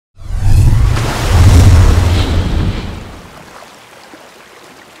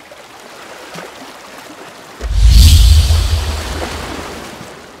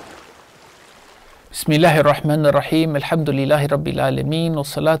Bismillahir Rahmanir Rahim. Alhamdulillahi Rabbil Alameen.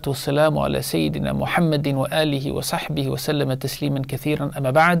 Wassalatu wassalamu ala Sayyidina Muhammadin wa alihi wa sahbihi wa sallama tasliman kathiran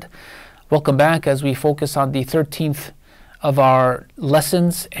amma ba'd. Welcome back as we focus on the 13th of our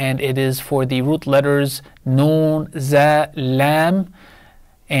lessons, and it is for the root letters Nun, Za, Lam,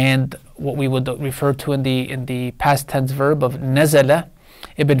 and what we would refer to in the past tense verb of Nazala.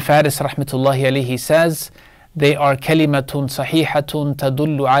 Ibn Faris rahmatullahi alayhi says, they are kalimatun sahihatun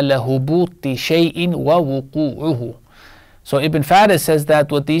tadullu ala hubuti shay'in wa wuqu'uhu. So Ibn Faris says that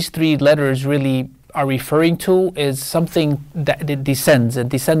what these three letters really are referring to is something that it descends. And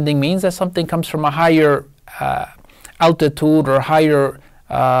descending means that something comes from a higher altitude or higher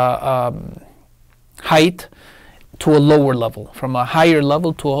height to a lower level, from a higher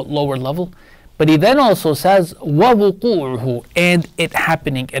level to a lower level. But he then also says wa wuqu'uhu, and it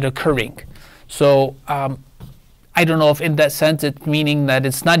happening, it occurring. So I don't know if in that sense it's meaning that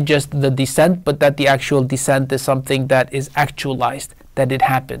it's not just the descent, but that the actual descent is something that is actualized, that it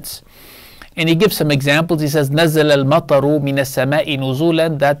happens. And he gives some examples. He says, نَزَلَ الْمَطَرُ مِنَ السَّمَاءِ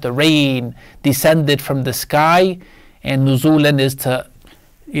نُزُولًا, that the rain descended from the sky, and nuzulan is to,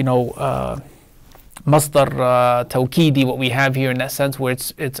 masdar tawkidi, what we have here in that sense, where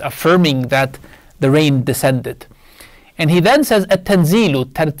it's affirming that the rain descended. And he then says,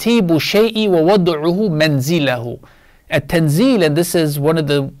 التنزيل ترتيب الشيء ووضعه منزله. التنزيل, and this is one of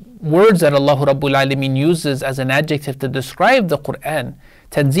the words that Allah Rabbul Alameen uses as an adjective to describe the Qur'an.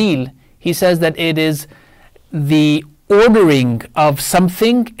 Tanzil, he says that it is the ordering of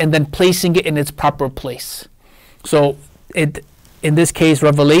something and then placing it in its proper place. So in this case,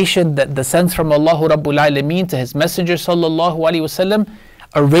 revelation that descends from Allah Rabbul Alameen to His Messenger Sallallahu Alaihi Wasallam,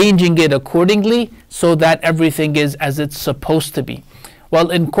 arranging it accordingly so that everything is as it's supposed to be. Well,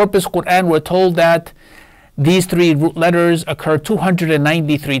 in Corpus Qur'an, we're told that these three root letters occur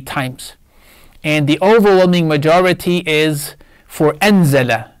 293 times. And the overwhelming majority is for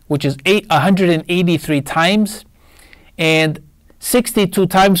anzala, which is 183 times, and 62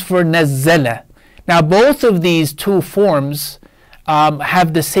 times for nazzala. Now, both of these two forms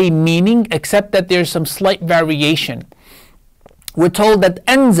have the same meaning, except that there's some slight variation. We're told that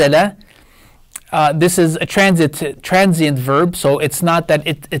anzala, this is a transient verb, so it's not that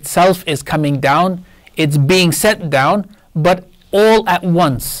it itself is coming down, it's being sent down, but all at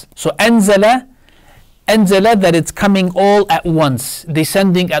once. So anzala, that it's coming all at once,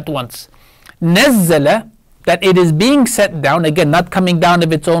 descending at once. Nazzala, that it is being sent down, again, not coming down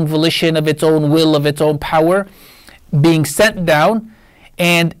of its own volition, of its own will, of its own power, being sent down,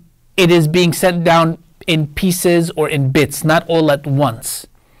 and it is being sent down in pieces or in bits, not all at once.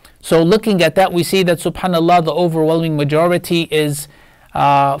 So looking at that, we see that subhanallah, the overwhelming majority is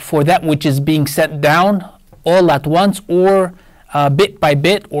for that which is being sent down all at once, or bit by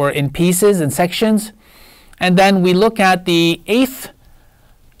bit, or in pieces and sections. And then we look at the eighth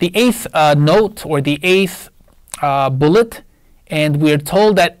note, or the eighth bullet, and we're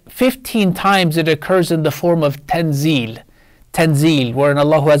told that 15 times it occurs in the form of tanzil, wherein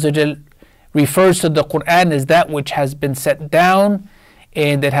Allah Azza wa Jal refers to the Qur'an as that which has been set down,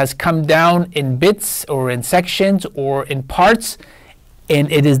 and it has come down in bits or in sections or in parts,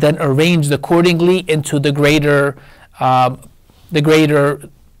 and it is then arranged accordingly into the greater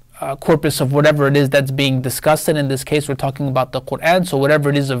corpus of whatever it is that's being discussed. And in this case, we're talking about the Qur'an. So whatever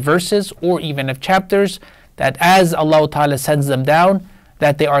it is of verses or even of chapters, that as Allah Ta'ala sends them down,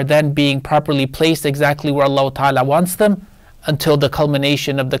 that they are then being properly placed exactly where Allah Ta'ala wants them, until the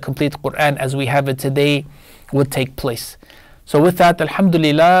culmination of the complete Qur'an as we have it today would take place. So with that,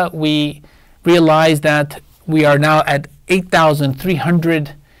 alhamdulillah, we realize that we are now at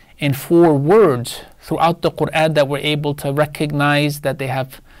 8,304 words throughout the Qur'an that we're able to recognize that they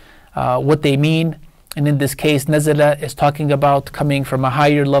have what they mean. And in this case, nazala is talking about coming from a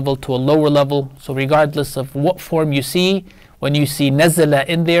higher level to a lower level. So regardless of what form you see, when you see nazala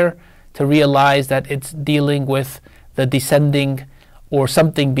in there, to realize that it's dealing with the descending, or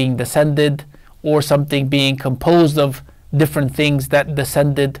something being descended, or something being composed of different things that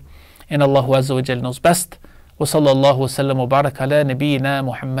descended. And Allah Azza wa Jal knows best. Wa sallallahu wa sallam wa barak ala nabiyyina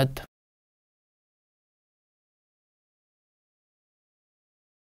Muhammad.